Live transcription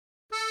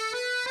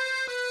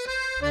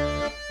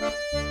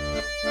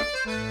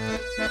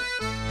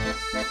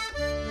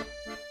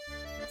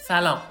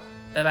سلام،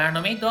 به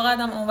برنامه دو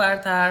قدم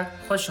اونورتر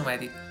خوش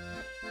اومدید.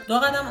 دو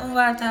قدم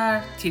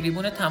اونورتر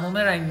تریبون تمام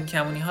رنگین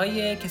کمونی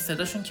هایی که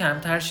صداشون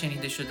کمتر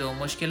شنیده شده و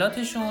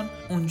مشکلاتشون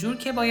اونجور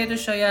که باید و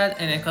شاید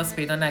انعکاس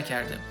پیدا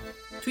نکرده.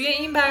 توی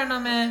این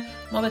برنامه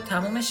ما به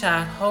تمام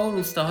شهرها و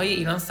روستاهای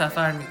ایران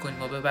سفر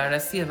میکنیم و به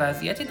بررسی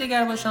وضعیت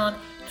دگرباشان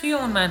توی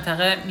اون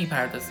منطقه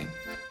میپردازیم.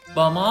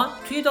 با ما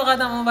توی دو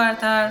قدم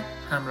اونورتر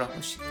همراه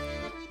باشید.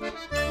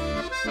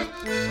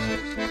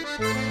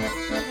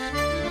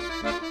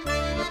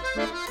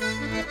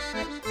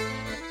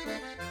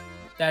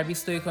 در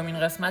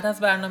 21مین قسمت از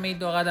برنامه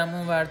دو قدم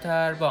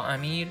اونورتر با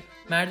امیر،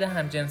 مرد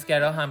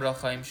همجنسگرا همراه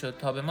خواهیم شد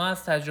تا به ما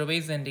از تجربه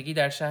زندگی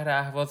در شهر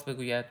اهواز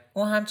بگوید.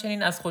 او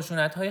همچنین از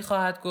خشونت‌هایی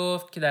خواهد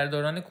گفت که در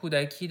دوران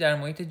کودکی در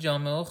محیط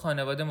جامعه و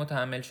خانواده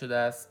متحمل شده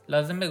است.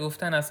 لازم به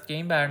گفتن است که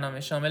این برنامه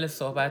شامل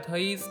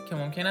صحبت‌هایی است که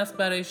ممکن است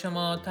برای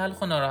شما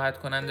تلخ و ناراحت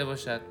کننده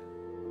باشد.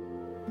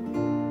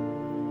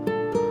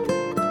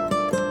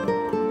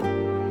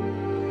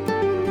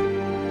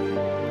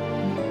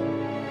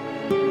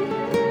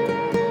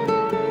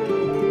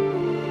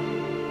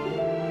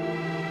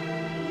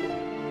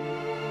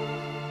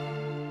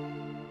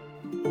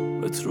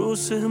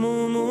 بتروس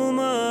هموم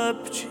وما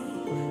أبكي،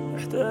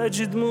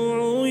 محتاج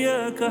دموع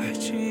وياك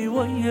أحكي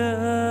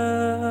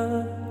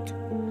وياك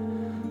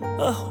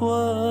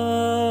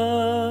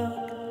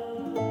أهواك،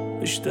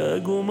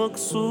 مشتاق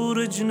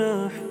ومكسور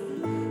جناحي،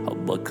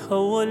 حبك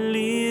هو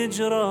اللي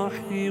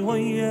جراحي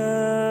وياك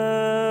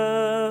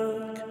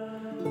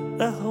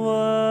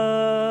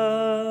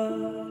أهواك،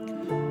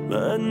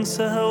 ما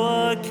أنسى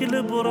هواك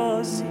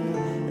لبراسي،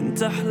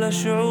 انت أحلى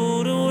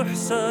شعور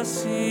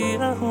وإحساسي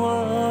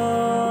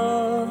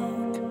أهواك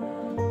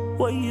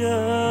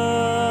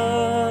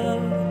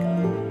وياك،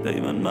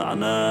 دايما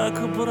معناك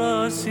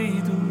براسي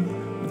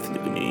يدور مثل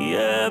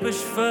أغنية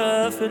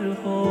بشفاف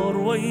الهور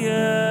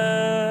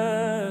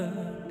وياك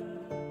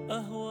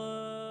أهواك.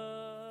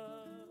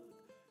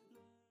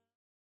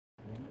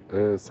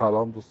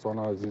 سلام دوستان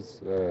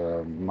عزیز،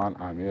 من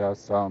امیر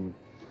هستم،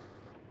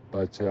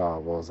 بچه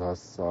اهواز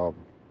هستم.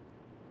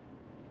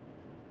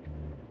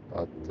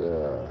 بعد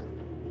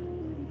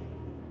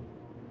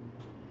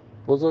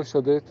بزرگ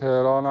شده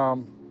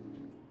تهرانم.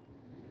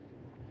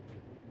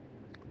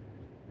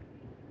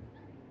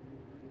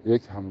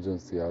 یک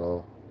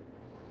همجنسگرا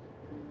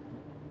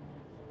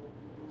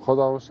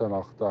خودم رو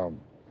شناختم،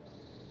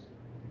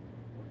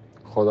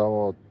 خودم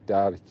رو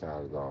درک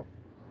کردم،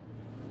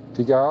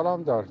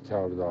 دیگرانم درک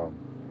کردم،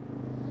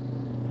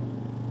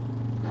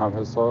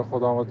 همحسای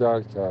خودم رو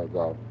درک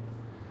کردم.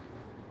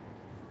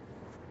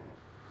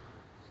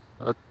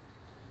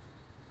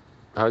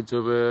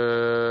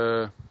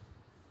 تجربه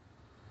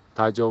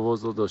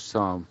تجاوز رو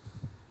داشتم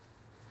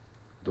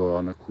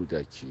دوران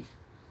کودکی.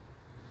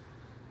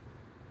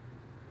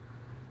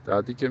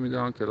 دردی که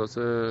میدونم کلاس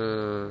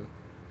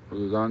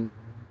حدوداً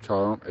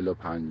 4 الی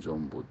 5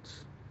 بود.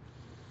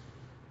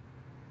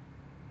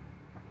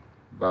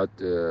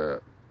 بعد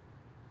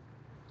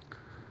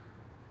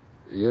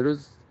یه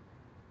روز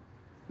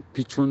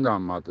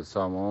پیچوندم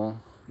مدرسه‌مو،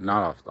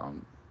 نرفتم.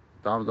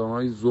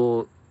 دمدمای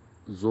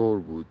زور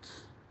بود.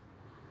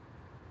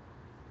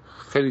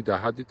 خیلی در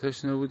حدی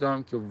تشنه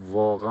بودم که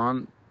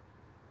واقعا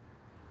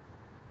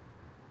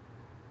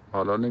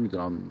حالا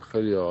نمیدونم،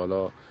 خیلی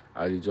حالا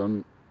علی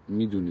جان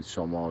میدونید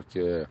شما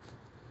که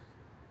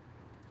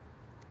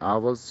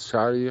اهواز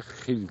شهری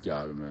خیلی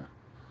گرمه.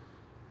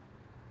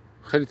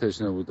 خیلی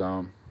تشنه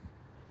بودم.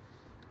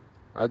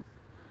 بعد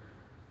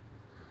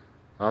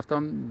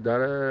رفتم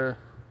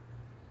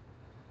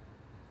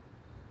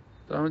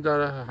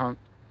در هم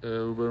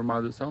روبرو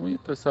مدرسه‌مون یه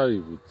پسری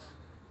بود،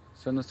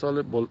 سن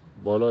سال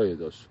بالایی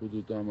داشت،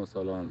 حدودا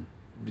مثلا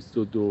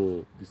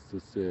 22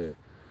 23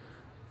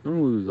 اون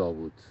حدودا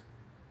بود.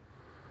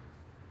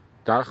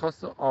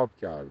 درخواست آب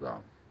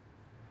کردم،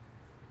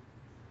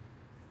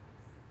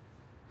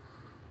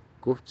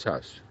 گفت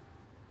چشم.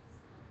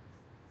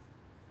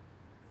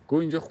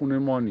 گفت اینجا خونه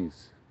ما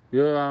نیست،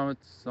 بیا ببرمت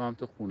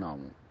سمت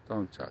خونمون.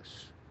 گفتم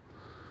چشم.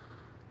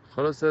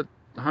 خلاصه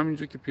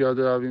همینجور که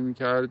پیاده روی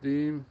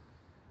میکردیم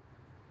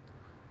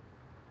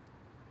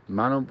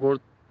منو برد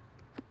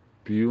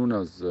بیرون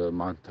از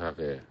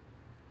منطقه.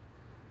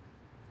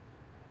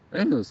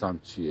 نمیدونستم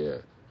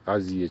چیه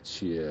قضیه،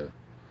 چیه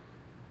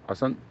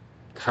اصلا،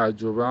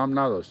 تجربه هم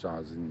نداشتم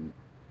از این،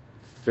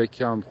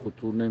 فکرم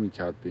خطور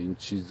نمیکرد به این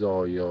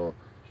چیزا، یا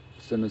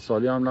سن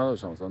سالی هم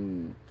نداشتم، اصلا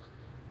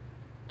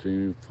تو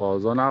این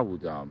فازا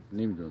نبودم،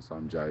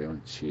 نمیدونستم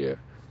جریان چیه.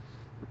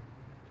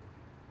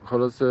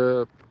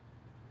 خلاصه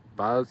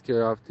بعد از که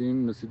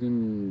رفتیم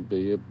رسیدیم به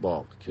یه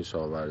باغ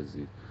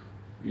کشاورزی،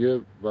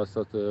 یه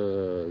وسط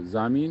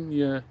زمین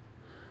یه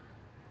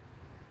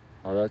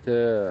حالت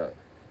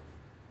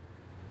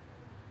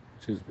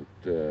چیز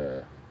بود،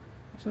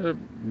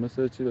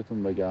 مثل چی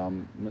بهتون بگم،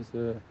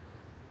 مثل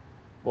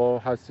با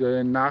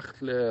حسیای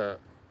نخل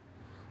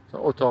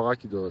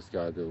اتاقکی درست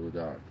کرده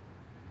بودن.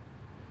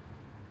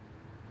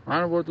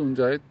 من رو برد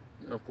اونجایی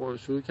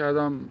شروع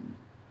کردم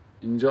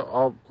اینجا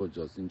آب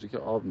کجاست؟ اینجا که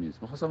آب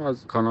نیست. میخواستم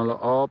از کانال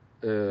آب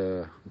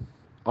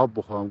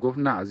بخورم. گفت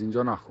نه از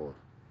اینجا نخور،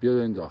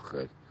 بیا این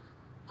داخل.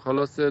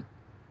 خلاصه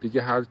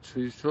دیگه هر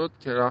چی شد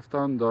که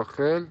رفتم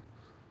داخل.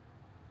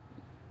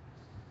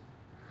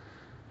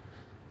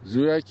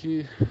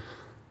 زورکی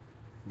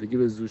دیگه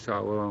به زور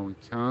شلوارم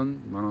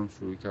کند. منم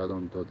شروع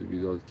کردم داد و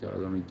بیداد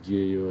کردم،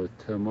 گریه و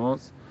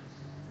تماس.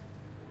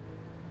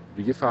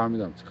 دیگه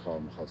فهمیدم چه کار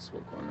میخواست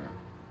بکنه.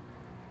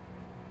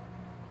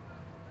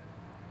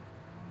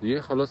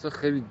 دیگه خلاصه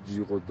خیلی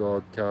جیغ و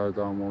داد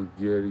کردم و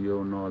گریه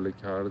و ناله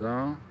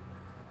کردم.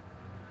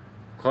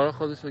 کار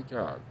خودشو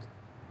کرد.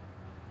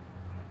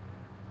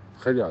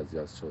 خیلی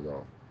اذیت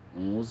شدم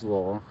اون روز،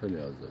 واقعا خیلی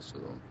اذیت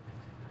شدم.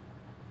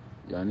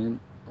 یعنی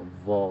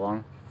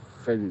واقعا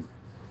خیلی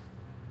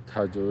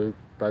تجربه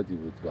بدی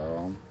بود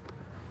برام.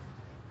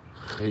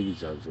 خیلی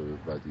تجربه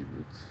بدی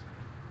بود.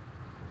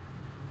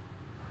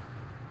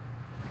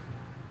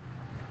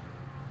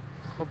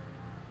 خب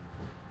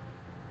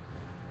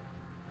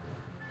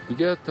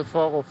دیگه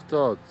اتفاق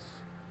افتاد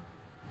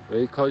و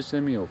ای کاش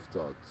نمی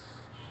افتاد.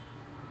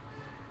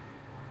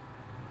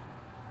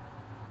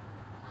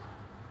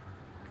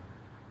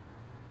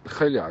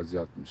 خیلی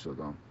اذیت می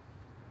شدم.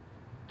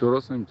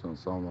 درست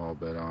نمیتونستم راه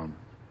برم.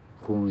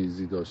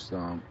 خونریزی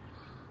داشتم.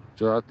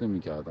 جرأت نمی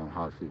کردم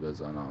حرفی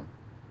بزنم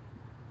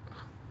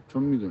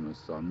چون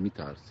میدونستم،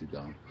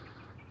 میترسیدم.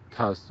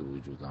 ترس تو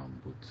وجودم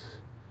بود.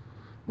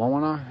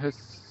 مامانم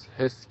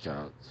حس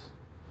کرد.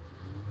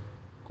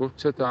 گفت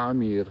چته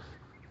امیر؟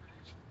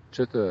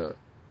 چته؟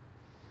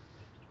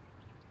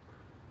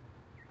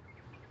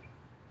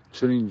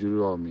 چرا اینجوری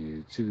راه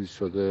میری؟ چیزی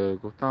شده؟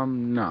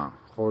 گفتم نه،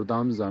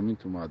 خوردم زمین.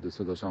 تو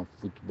مدرسه داشتم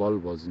فوتبال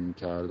بازی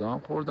میکردم،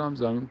 خوردم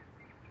زمین،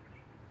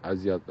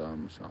 اذیت دارم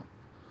میشم.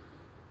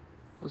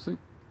 واسه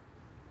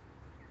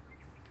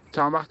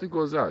چند وقتی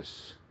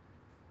گذشت،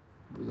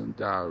 بودن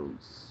 10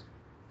 روز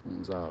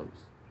 15 روز،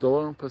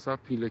 دوباره اون پسر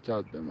پیله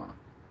کرد به من.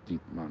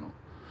 دید منو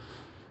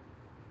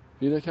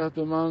پیله کرد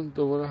به من.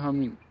 دوباره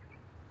همین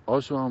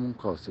آش و همون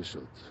کاسه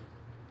شد.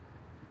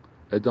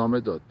 ادامه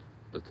داد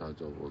به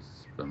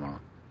تجاوز به من.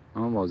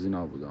 من راضی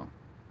نبودم.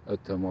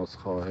 التماس،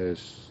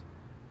 خواهش،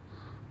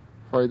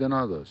 فایده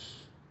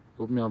نداشت.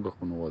 گفت میام به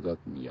خانوادت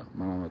میگم.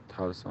 منم از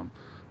ترسم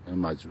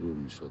مجبور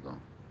میشدم.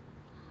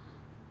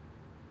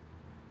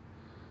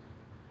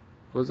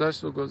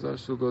 گذشت و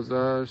گذشت و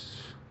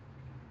گذشت.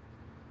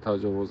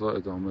 تجاوزها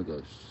ادامه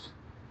داشت.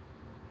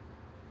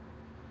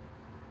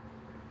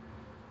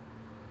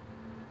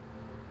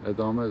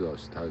 ادامه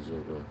داشت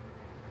تجربه.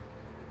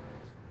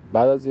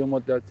 بعد از یه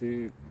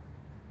مدتی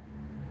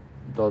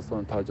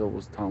داستان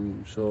تجاوز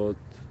تموم شد.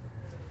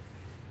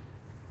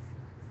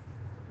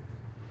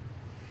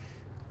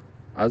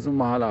 از اون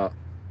محل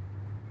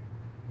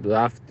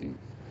رفتیم.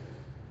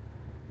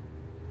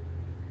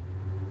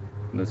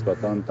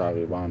 نسبتاً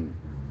تقریباً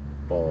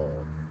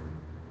با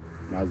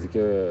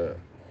نزدیک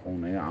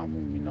خونه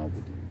عمومینا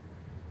بودیم.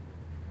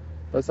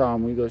 پس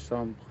عمویی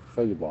داشتم،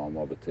 خیلی با هم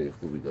رابطه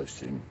خوبی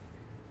داشتیم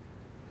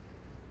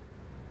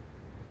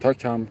تا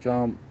کم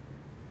کم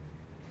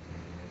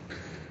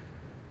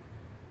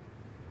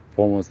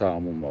با مثل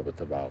عموم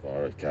رابطه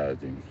برقرار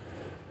کردیم.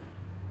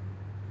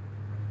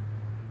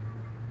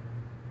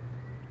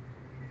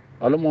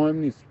 حالا مهم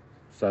نیست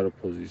سر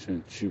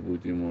پوزیشن چی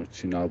بودیم و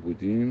چی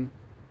نبودیم،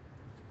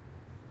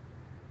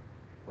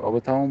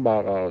 رابطه همون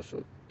برقرار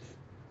شد.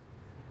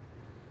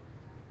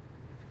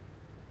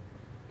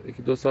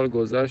 1-2 سال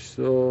گذشت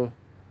و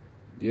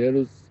یه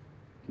روز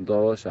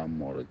داداشم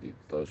ما رو دید.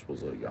 داداش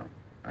بزرگم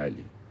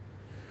علی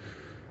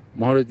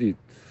ما رو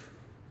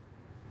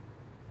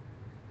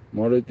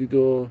دید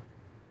و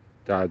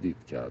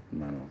تهدید کرد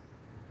منو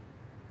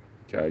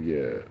که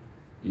اگه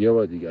یه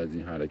بار دیگه از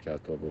این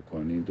حرکت ها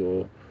بکنید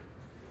و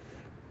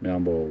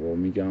میام با بابا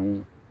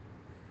میگم،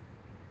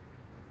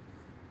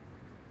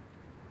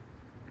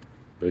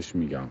 بهش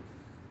میگم.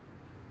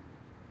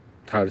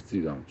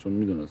 ترسیدم چون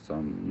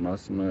میدونستم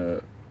مسم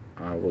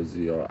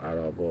اهوازی یا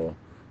عربا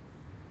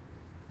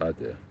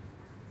بده.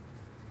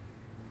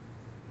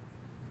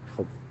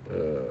 خب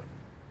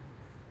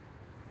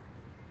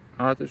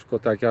حالتش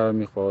کتکر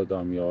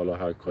میخوادم یا حالا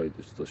هر کاری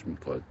دوست داشت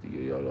میکرد دیگه.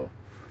 یا حالا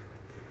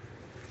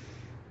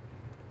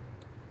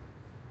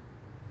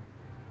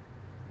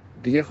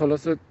دیگه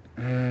خلاصه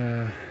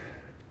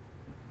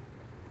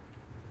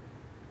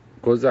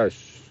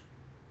گذشت.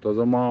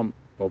 تازه ما هم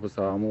با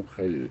پسرمون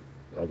خیلی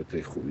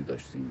رابطه خوبی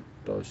داشتیم.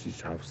 تا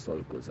 6-7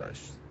 سال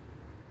گذشت.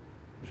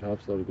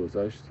 7 سال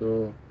گذشت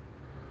و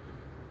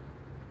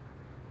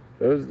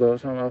روز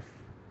داشتم رفت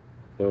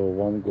به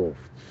بابام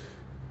گفت.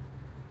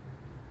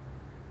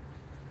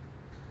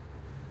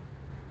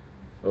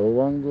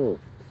 اون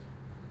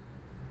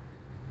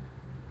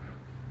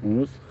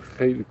روز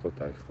خیلی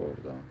کتک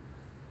خوردم.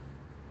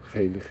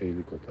 خیلی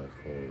کتک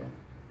خوردم.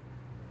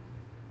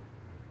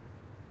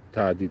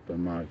 تهدید به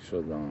مرگ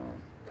شدم.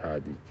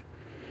 تهدید،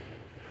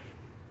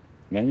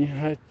 یعنی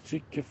هر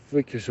چی که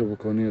فکرشو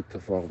بکنی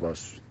اتفاق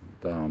باش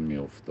دارم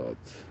میافتاد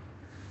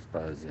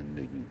بر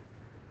زندگی.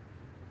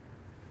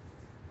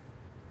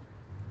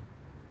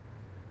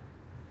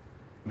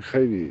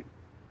 خیلی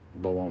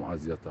بابام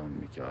اذیتم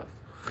میکرد،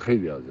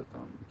 خیلی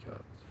اذیتم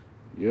میکرد.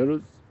 یه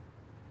روز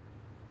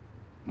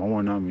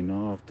مامانم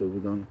اینا رفته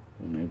بودن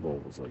خونه بابا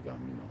بزرگم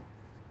اینا،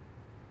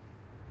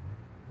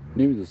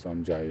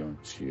 نمیدونستم جریان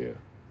چیه،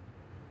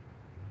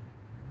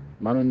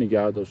 منو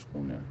نگه داشت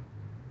خونه.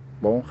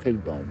 بابام خیلی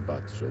با اون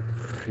بد شد،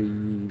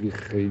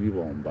 خیلی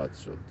با اون بد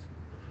شد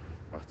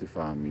وقتی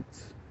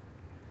فهمید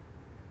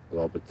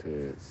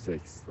رابطه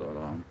سکس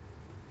دارم.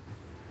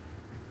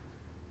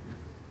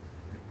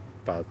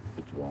 بد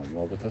بود با هم،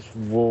 رابطهش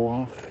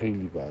واقعا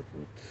خیلی بد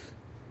بود.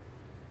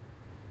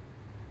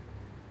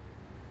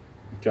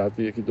 که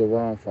حتی یکی دو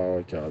بار هم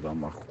فرار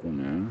کردم از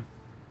خونه.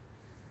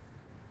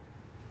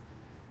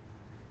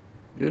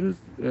 یه روز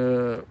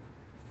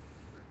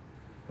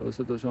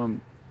واسه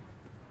داشتم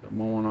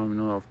مامانم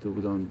اینا رفته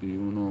بودن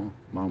بیرون و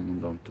من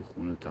موندم تو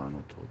خونه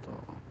تنها تو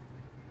اتاقم.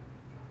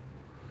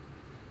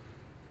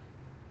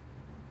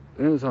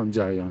 نمیدونم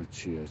جریان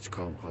چیه، چی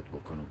کار میخواد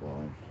بکنه با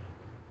هم.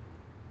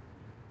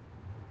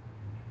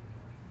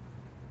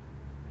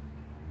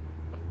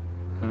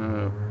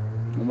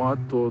 اومد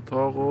تو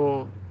اتاق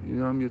و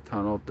دیدم یه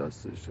طناب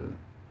دستشه.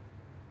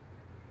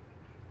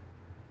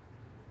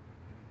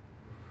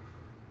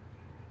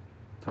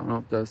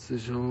 طناب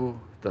دستشه و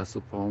دست و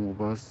پامو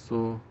بست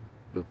و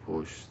به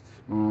پشت.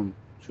 من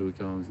شروع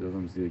کردم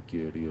زیادم زیر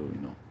گریه و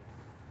اینا.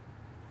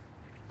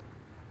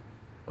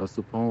 دست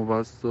و پامو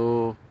بست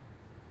و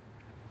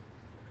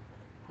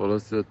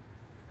خلاصه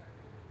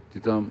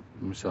دیدم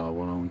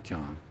شعبانمون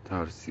کم،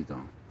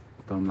 ترسیدم،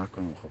 گفتم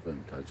نکنم میخواد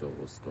بهم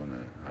تجاوز کنه،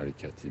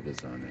 حرکتی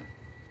بزنه.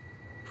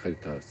 خیلی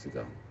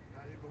ترسیدم.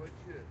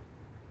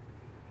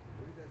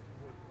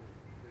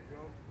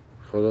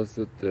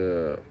 خلاصه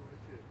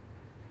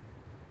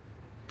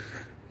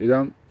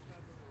دیدم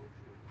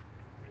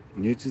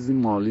یه چیزی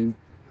مالین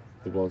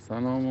به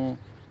باسنم و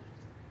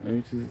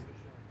یه چیز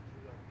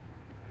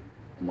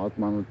اومد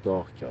منو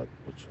داغ کرد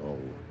با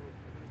چاقو،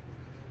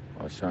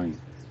 قشنگ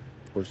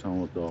پشتم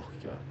رو داغ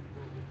کرد.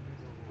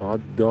 فقط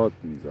داد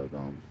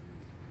میزدم،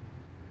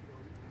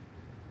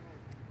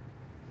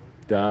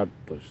 درد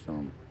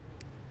داشتم.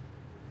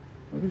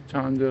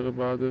 چند دقیقه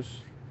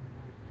بعدش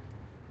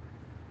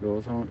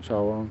لباسم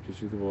شلوارم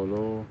کشید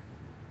بالا و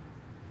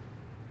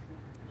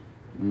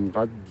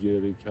اینقدر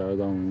گریه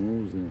کردم اون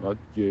روز، اینقدر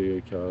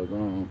گریه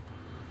کردم.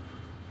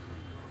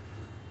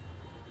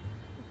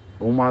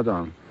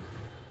 اومدن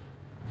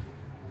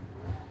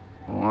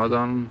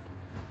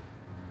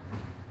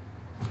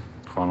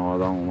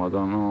خانوادم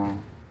اومدن و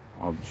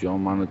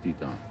آبجیام منو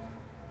دیدن،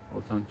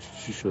 گفتن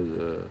چی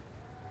شده.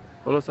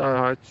 خلاص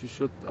هر چی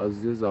شد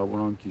از یه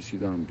زبونم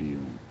کشیدم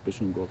بیرون،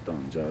 بهشون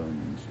گفتم جریان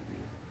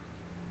اینجوریه.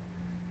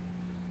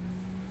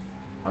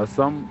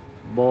 اصلا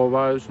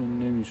باورشون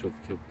نمیشد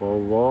که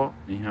بابا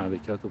این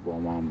حرکت رو با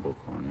من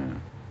بکنه.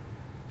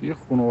 دیگه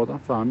خانوادم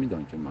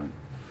فهمیدن که من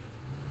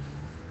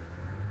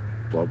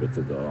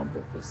رابطه دارم با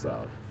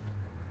پسر.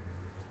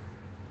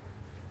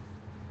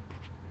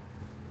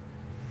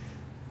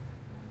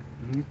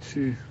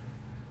 هیچی.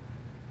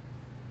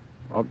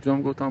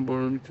 آبجام گفتم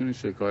برو میتونی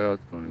شکایت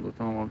کنی.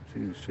 گفتم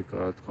آبجی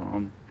شکایت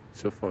کنم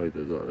چه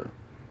فایده داره؟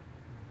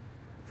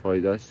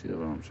 فایدهش چیه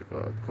برام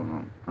شکایت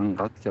کنم؟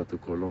 انقدر کت و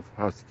کلوف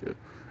هست که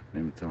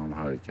نمیتونم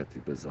حرکتی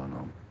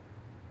بزنم.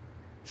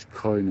 هیچ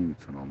کاری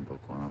نمیتونم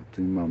بکنم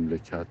تو این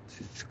مملکت،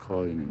 هیچ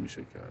کاری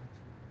نمیشه کرد.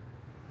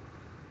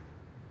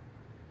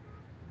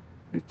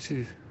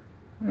 هیچی.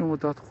 یه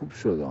مدت خوب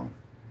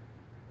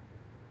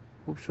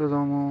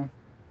شدم و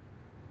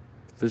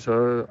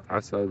فشار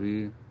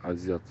عصبی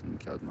اذیت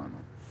میکرد منو.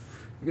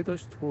 دیگه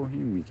داشت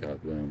توهین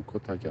میکرد بهم،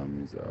 کتکم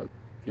میزد.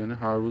 یعنی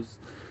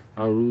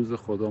هر روز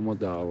خدا ما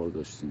دعوا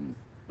داشتیم.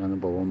 یعنی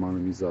بابا منو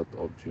میزد،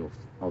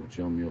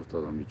 آبجی ها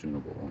میافتادم به جون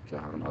بابام که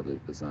حق نداری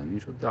بزنی.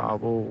 شد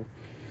دعوا و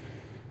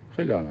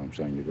خیلی علم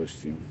جنگی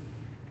داشتیم.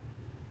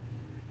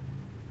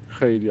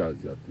 خیلی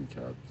اذیت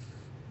میکرد.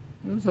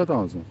 زدم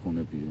از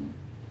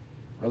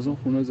اون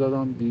خونه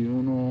زدم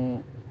بیرون و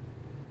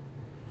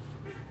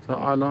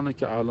تا الانه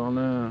که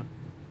الانه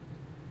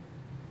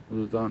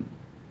حدوداً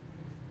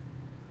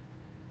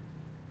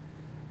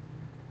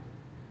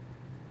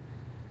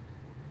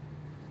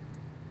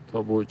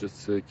تا برج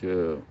 3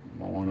 که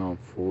مامانم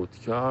فوت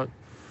کرد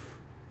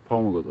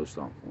پامو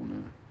گذاشتم خونه.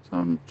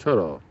 مثلا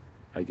چرا؟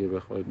 اگه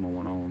بخواید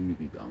مامانم رو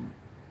میدیدم،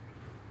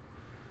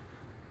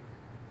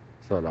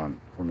 مثلا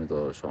خونه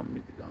داداشام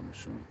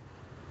میدیدمشون.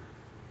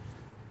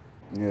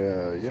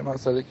 یه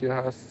مسئله که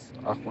هست،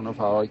 از خونه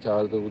فرار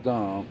کرده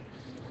بودم،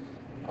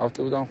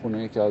 رفته بودم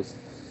خونه یکی از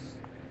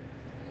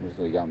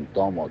بگم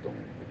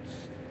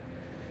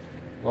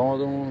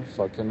دامادمون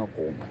ساکن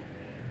قومه،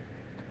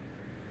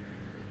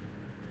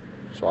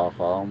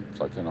 شوهرم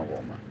ساکن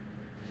قومه.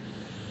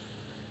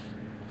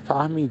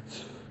 فهمید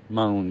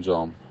من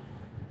اونجام،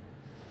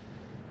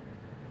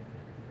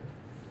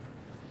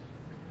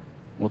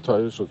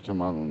 متوجه شد که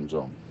من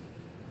اونجام،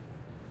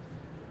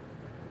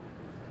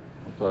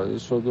 متوجه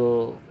شد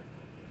و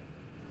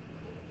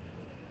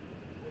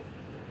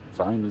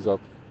زنگ میزد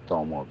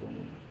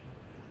دامادمون.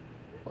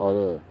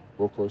 آره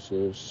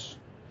بکشش،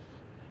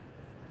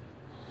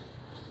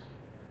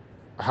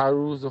 هر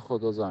روز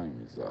خدا زنگ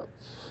میزد،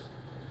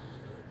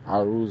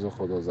 هر روز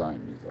خدا زنگ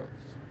میزد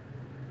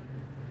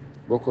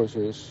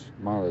بکشش،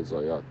 من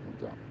رضایت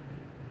میدم،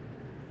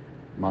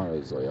 من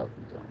رضایت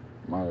میدم،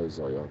 من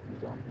رضایت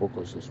میدم،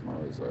 بکشش،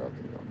 من رضایت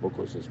میدم،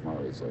 بکشش، من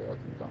رضایت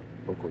میدم،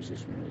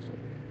 بکشش، من رضایت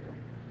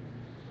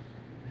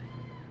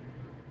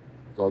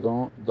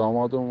میدم.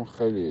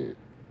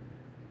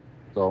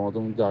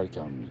 دامادمون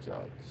درکم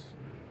میکرد،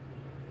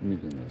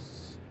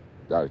 میدونست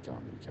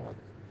درکم میکرد.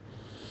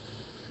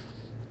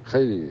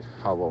 خیلی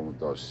هوامو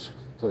داشت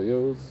تا یه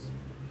روز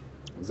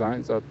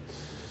زنگ زد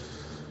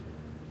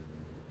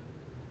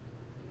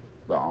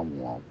به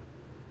عموام،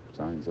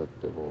 زنگ زد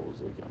به بابا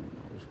بزرگم،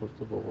 بهش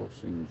گفت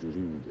باباش اینجوری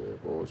میگه،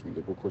 باباش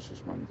میگه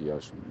بکشش، من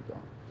دیگرشون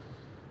میدم،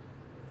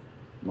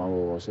 من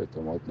باباش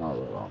اعتماد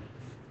ندارم.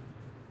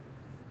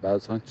 بعد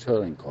اصلا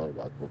چرا این کار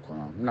باید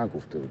بکنم؟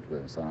 نگفته بود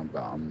به مثلا به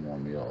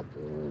عموم یا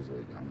به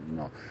بزرگم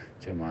اینا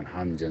که من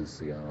هم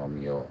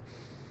جنسگرام یا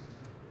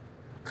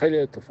خیلی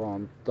اتفاقا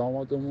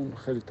دامادمون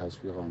خیلی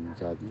تشویقم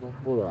میکرد،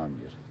 میگفت برو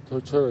امیر،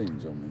 تو چرا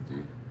اینجا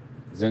موندی؟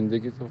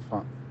 زندگی تو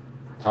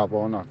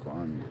تباه نکن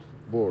امیر،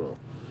 برو،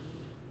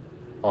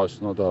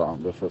 آشنا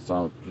دارم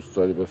بفرستم، دوست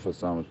داری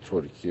بفرستم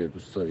ترکیه،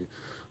 دوست داری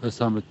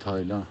بفرستم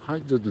تایلند، هر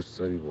جا دوست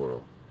داری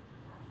برو.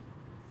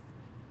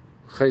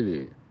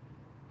 خیلی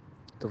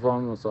اتفاقا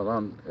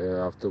مثلا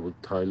رفته بود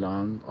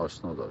تایلند،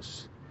 آشنا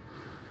داشت،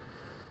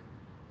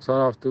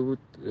 مثلا رفته بود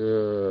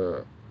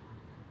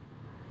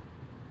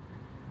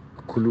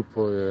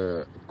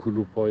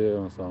کلوپای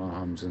مثلا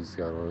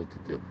همجنسگرا رو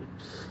دیده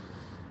بود،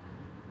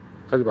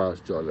 خیلی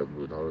براش جالب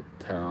بود. حالا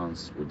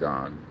ترنس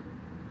بودن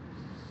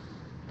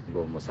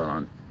با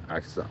مثلا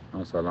عکس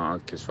مثلا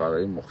از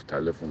کشورهای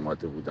مختلف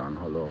اومده بودن،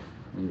 حالا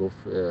این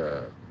گفت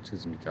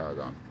چیز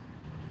میکردن،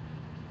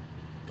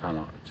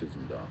 چیز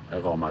میدادن،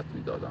 اقامت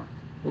میدادن،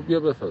 و بیا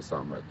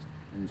بفرستمت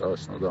اینجا،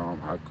 آشنا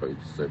دارم، هر کاری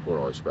دوست داری برو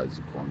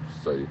آشپزی کن،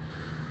 دوست داری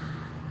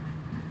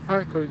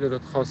هر کاری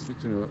دلت خواست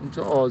میتونی،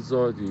 اونجا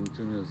آزادی،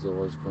 میتونی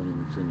ازدواج کنی،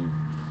 میتونی.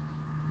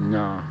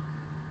 نه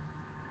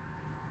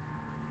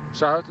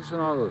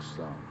شرطشو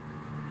نداشتم،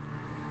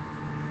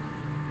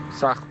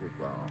 سخت بود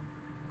برام،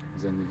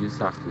 زندگی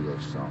سختی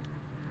داشتم،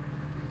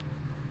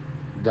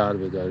 در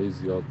به دری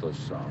زیاد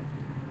داشتم،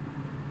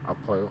 از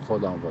پای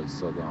خودم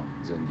وایسادم،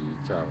 زندگی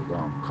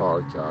کردم،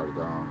 کار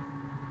کردم.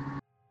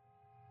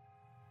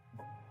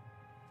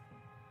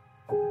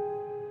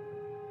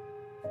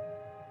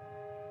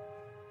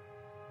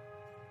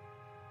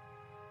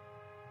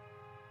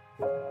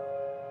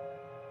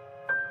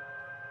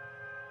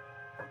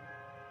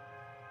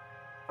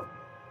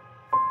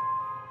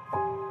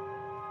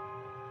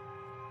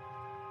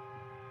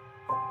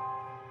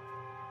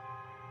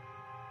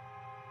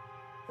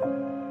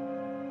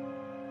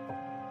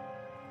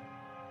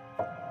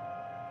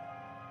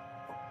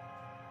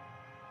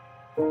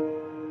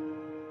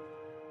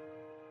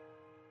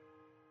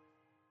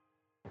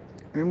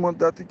 این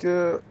مدتی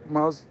که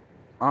من از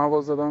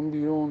اهواز زدم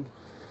بیرون،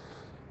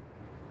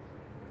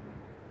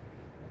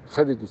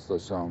 خیلی دوست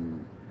داشتم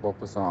با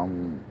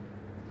پسرم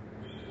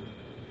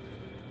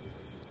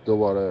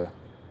دوباره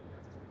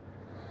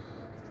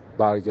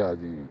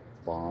برگردیم،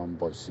 با هم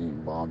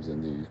باشیم، با هم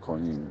زندگی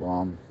کنیم،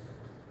 با هم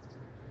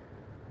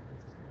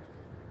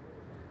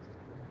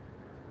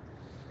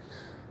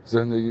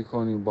زندگی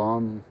کنیم، با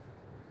هم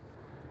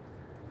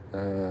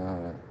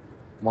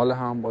مال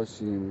هم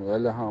باشیم،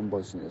 غل هم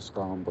باشیم، عشق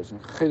هم باشیم.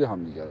 خیلی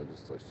هم دیگر رو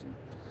دوست داشتیم،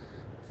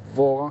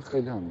 واقعا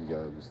خیلی هم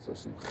دیگر رو دوست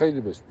داشتیم.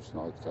 خیلی بهش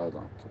پیشنهاد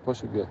کردم که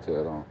پاشو بیا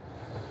تهران،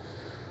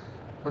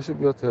 پاشو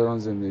بیا تهران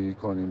زندگی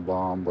کنیم،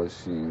 با هم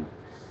باشیم.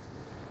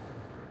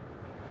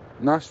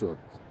 نشد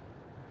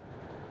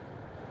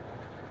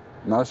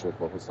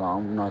با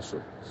پسرم،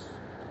 نشد.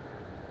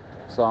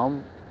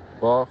 پسرم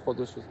با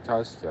خودش رو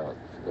کشف کرد،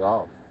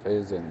 رفت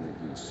پی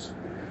زندگیش،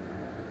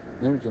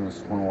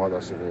 نمیتونست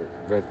خانواده‌اش رو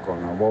ول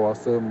کنه،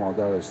 وابسته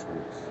مادرش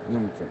بود،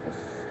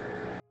 نمیتونست.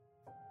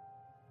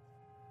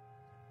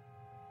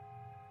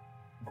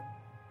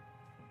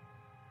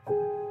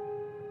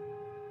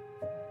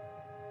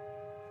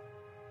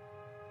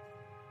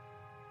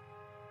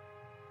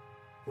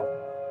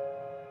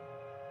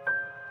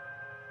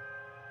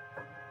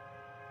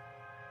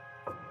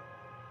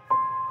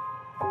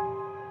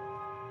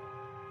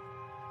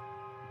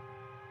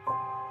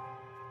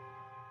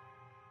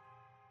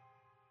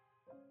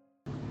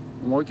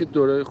 موقعی که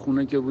دوره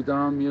خونه که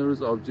بودم، یه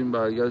روز آبجین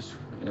برگشت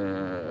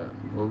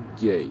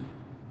گی.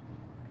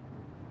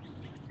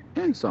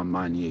 انسان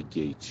معنی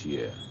گی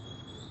چیه؟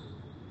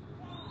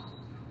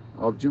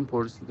 آبجین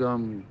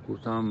پرسیدم،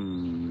 گفتم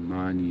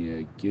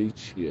معنی گی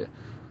چیه؟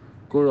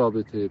 گفت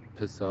رابطه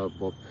پسر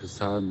با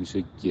پسر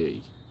میشه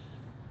گی.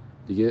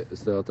 دیگه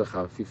اصطلاحات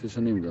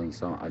خفیفشو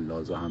نمیدونستم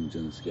علاوه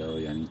همجنسگرا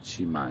یعنی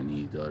چی،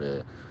 معنی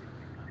داره،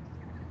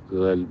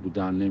 غل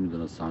بودن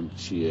نمیدونستم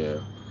چیه،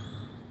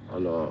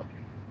 حالا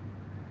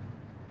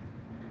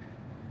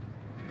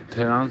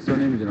ترنس رو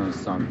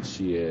نمیدونستم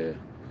چیه،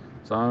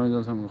 مثلا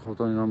میدونستم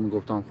خب اینا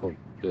میگفتم خب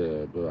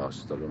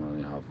ببخشید تا به من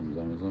این حرف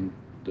میزنم، مثلا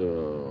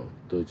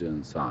دو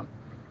جنسن.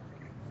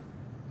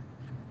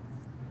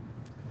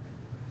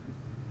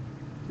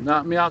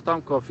 نه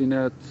میرفتم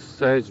کافینت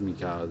سرچ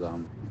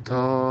میکردم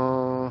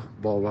تا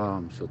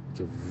باورم شد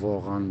که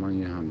واقعا من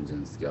یه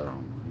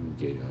همجنسگرام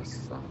گی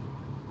هستم.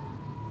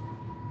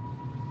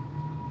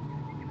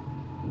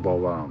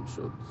 باورم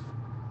شد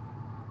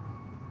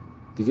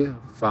دیگه،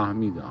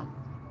 فهمیدم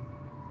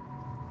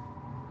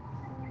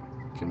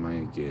که من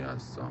یه گی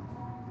هستم.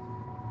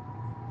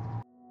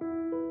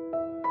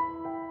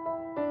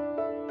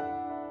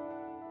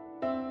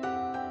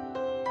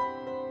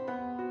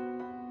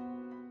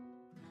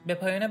 به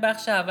پایان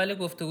بخش اول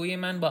گفتگوی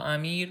من با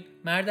امیر،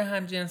 مرد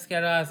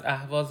همجنسگرا از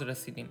اهواز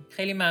رسیدیم.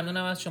 خیلی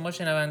ممنونم از شما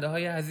شنونده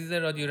های عزیز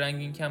رادیو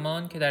رنگین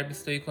کمان که در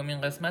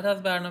 21مین قسمت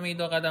از برنامه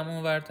دو قدم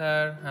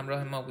اونورتر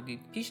همراه ما بودید.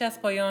 پیش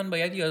از پایان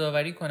باید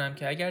یادآوری کنم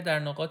که اگر در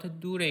نقاط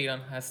دور ایران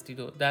هستید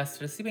و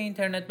دسترسی به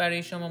اینترنت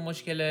برای شما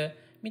مشکله،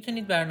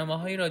 میتونید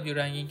برنامه‌های رادیو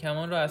رنگین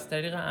کمان رو از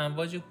طریق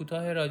امواج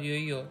کوتاه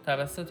رادیویی و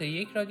توسط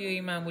یک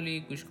رادیویی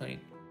معمولی گوش کنید.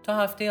 تا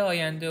هفته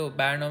آینده و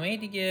برنامه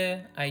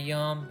دیگه،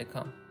 ایام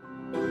بکام.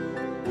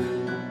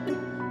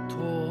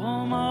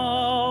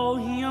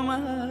 ماهی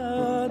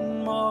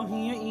من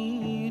ماهی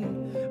این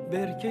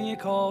برکه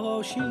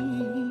کاشی،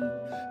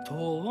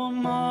 تو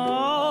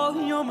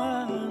ماهی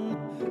من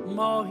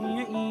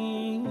ماهی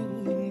این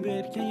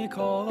برکه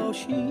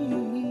کاشی.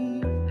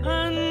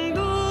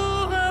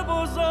 اندوه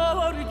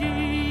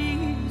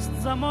بزرگیست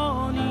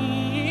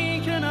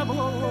زمانی که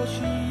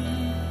نباشی،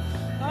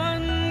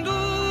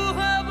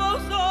 اندوه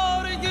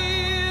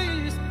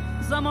بزرگیست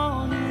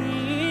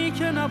زمانی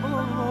که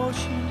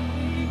نباشی.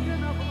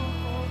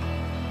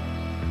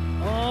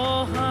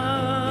 آه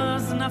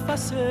از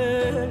نفس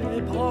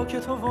پاک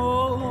تو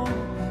و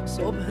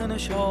صبح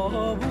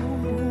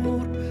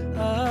نشابور،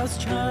 از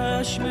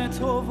چشم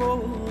تو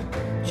و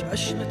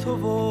چشم تو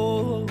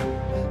و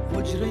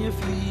حجره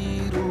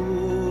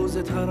فیروز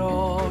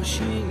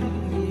تراشی.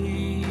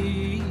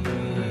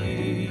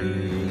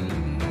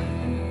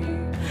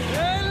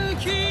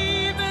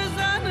 الکی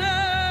بزنه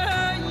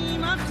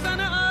این مخزن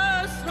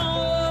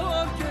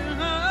اسرار که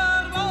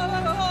هر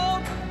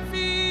بار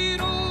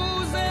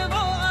فیروزه و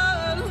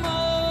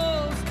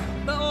الماس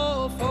به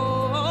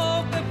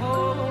آفاق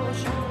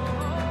بپاشی.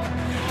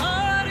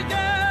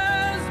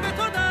 هرگز به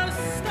تو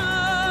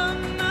دستم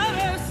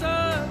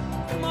نرسد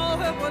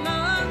ماه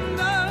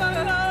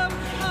بلندم،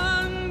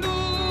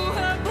 اندوه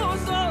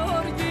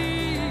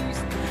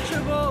بزرگیست چه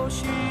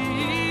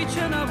باشی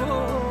چه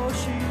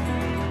نباشی.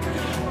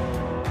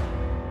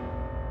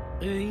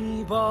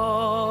 ای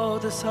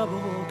باد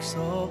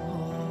سبکسار،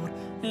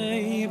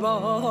 ای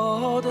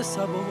باد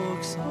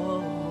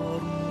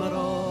سبکسار،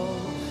 مرا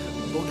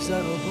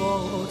بگذر و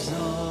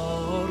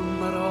بگذار،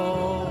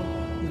 مرا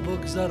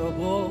بگذر و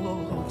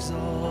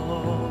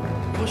بگذار.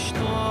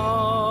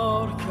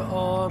 هشدار که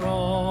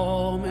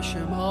آرامش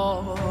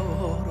ما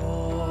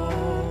را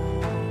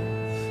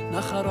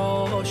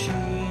نخراشی.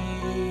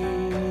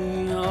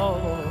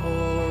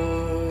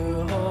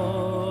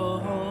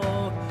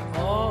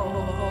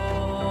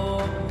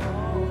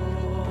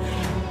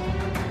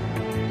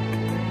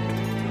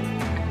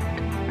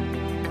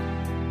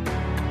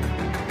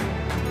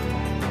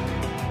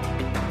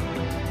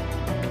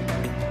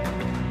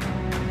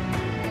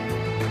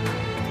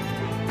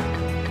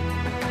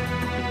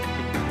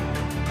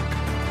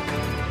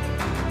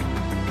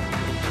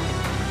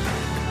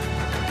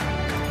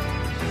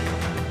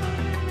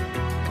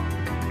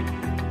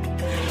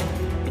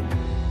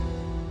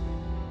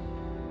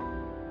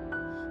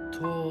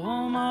 تو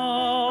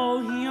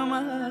ماهی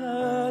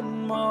من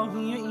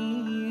ماهی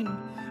این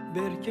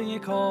برکه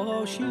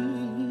کاشی،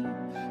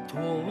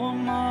 تو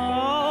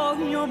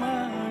ماهی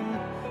من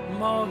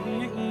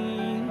ماهی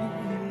این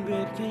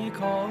برکه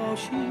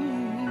کاشی.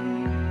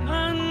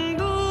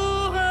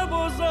 اندوه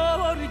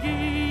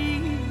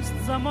بزرگیست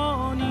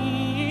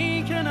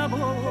زمانی که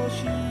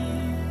نباشی،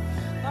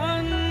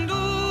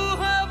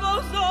 اندوه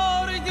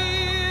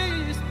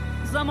بزرگیست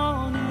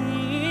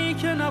زمانی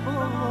که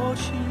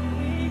نباشی.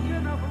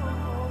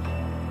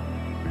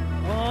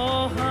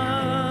 آه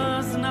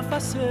از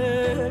نفس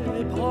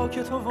پاک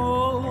تو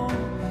و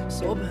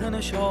صبح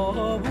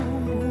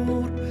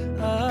نشابور،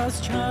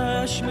 از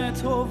چشم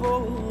تو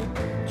و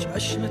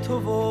چشم تو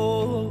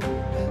و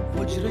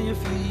حجره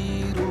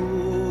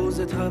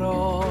فیروز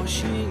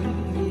تراشی.